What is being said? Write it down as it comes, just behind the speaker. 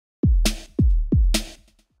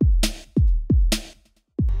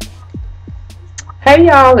Hey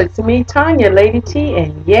y'all, it's me, Tanya, Lady T,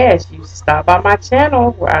 and yes, you stop by my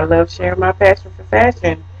channel where I love sharing my passion for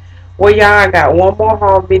fashion. Well, y'all, I got one more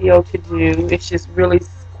haul video to do. It's just really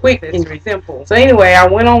quick and simple. So anyway, I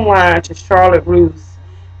went online to Charlotte Russe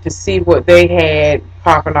to see what they had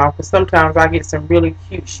popping off, because sometimes I get some really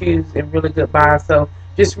cute shoes and really good buys. So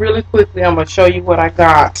just really quickly, I'm going to show you what I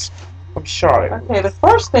got from Charlotte. Okay, the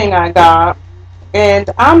first thing I got, and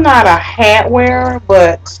I'm not a hat wearer,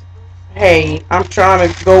 but hey, I'm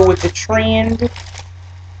trying to go with the trend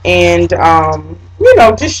and,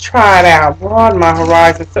 just try it out, broaden my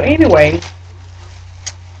horizon. So anyway,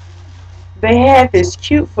 they had this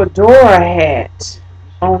cute fedora hat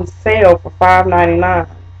on sale for $5.99,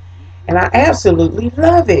 and I absolutely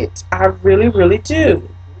love it. I really, really do.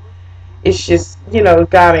 It's just,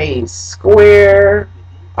 got a square,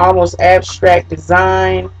 almost abstract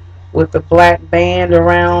design with a black band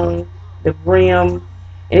around the brim.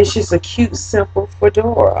 And it's just a cute, simple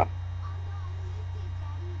fedora.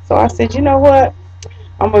 So I said, you know what?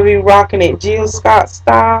 I'm going to be rocking it Jill Scott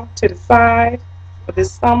style to the side for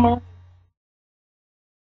this summer.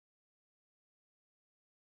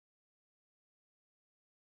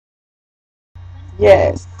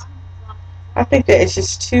 Yes. I think that it's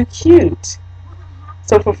just too cute.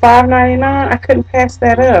 So for $5.99, I couldn't pass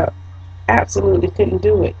that up. Absolutely couldn't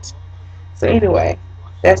do it. So anyway,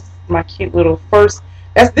 that's my cute little first.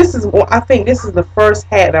 I think this is the first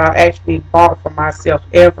hat that I actually bought for myself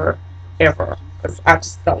ever, because I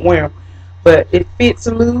just don't wear them. But it fits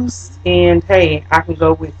loose, and hey, I can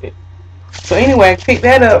go with it. So anyway, I picked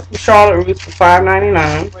that up from Charlotte Russe for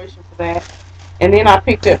 $5.99. For that, and then I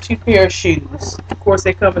picked up two pair of shoes. Of course,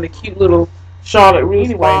 they come in a cute little Charlotte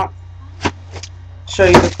Russe box. Show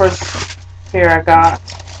you the first pair I got.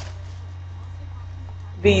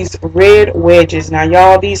 These red wedges. Now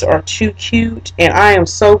y'all, these are too cute, and I am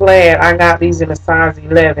so glad I got these in a size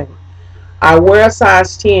 11. I wear a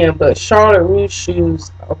size 10, but Charlotte Russe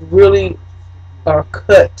shoes are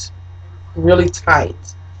cut really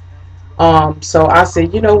tight. So I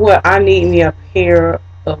said, you know what, I need me a pair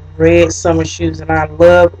of red summer shoes, and I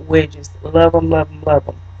love wedges. Love them, love them, love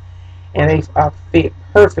them. And they fit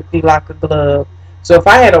perfectly like a glove. So if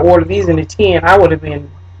I had to order these in the 10, I would have been,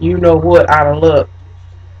 you know what, out of luck.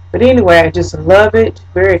 But anyway, I just love it.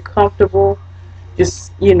 Very comfortable.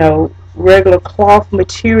 Just, regular cloth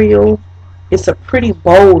material. It's a pretty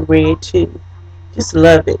bold red, too. Just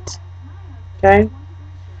love it. Okay?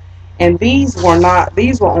 And these were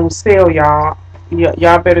on sale, y'all.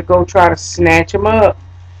 Y'all better go try to snatch them up.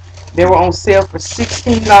 They were on sale for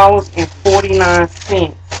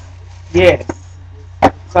 $16.49. Yes.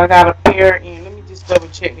 So I got a pair in. Let me just double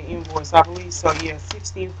check the invoice. I believe so. Yeah,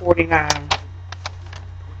 $16.49.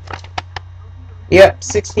 Yep,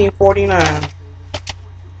 $16.49.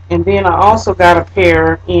 And then I also got a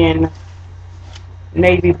pair in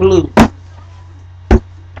navy blue.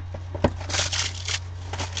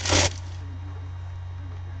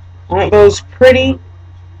 Aren't those pretty?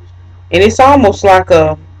 And it's almost like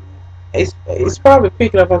it's probably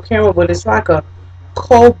picking up on camera, but it's like a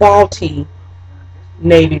cobalty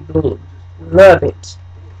navy blue. Love it.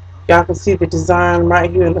 Y'all can see the design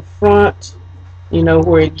right here in the front.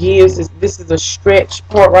 Where it gives. This is a stretch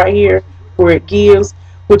part right here where it gives,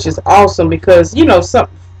 which is awesome because, I'm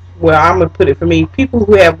going to put it for me. People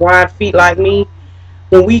who have wide feet like me,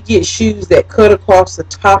 when we get shoes that cut across the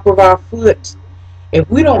top of our foot, if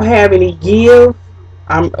we don't have any give,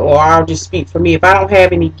 I'll just speak for me. If I don't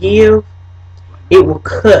have any give, it will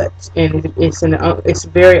cut, and it's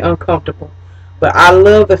very uncomfortable. But I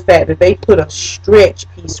love the fact that they put a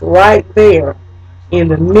stretch piece right there in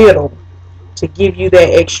the middle to give you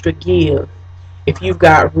that extra give if you've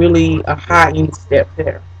got really a high instep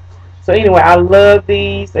there. So anyway, I love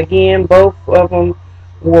these. Again, both of them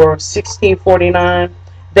were $16.49.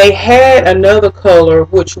 They had another color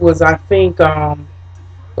which was, I think,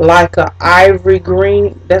 like a ivory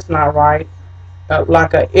green. That's not right.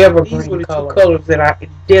 Like a evergreen. These were the two colors that I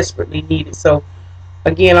desperately needed. So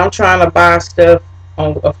again, I'm trying to buy stuff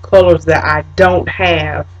of colors that I don't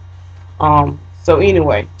have. So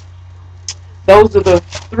anyway, those are the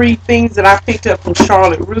three things that I picked up from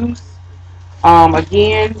Charlotte Russe.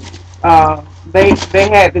 Again, they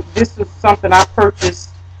had this was something I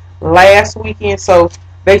purchased last weekend, so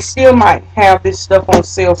they still might have this stuff on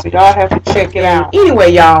sale. So y'all have to check it out.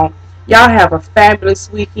 Anyway, y'all have a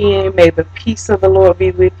fabulous weekend. May the peace of the Lord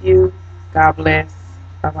be with you. God bless.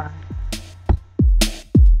 Bye bye.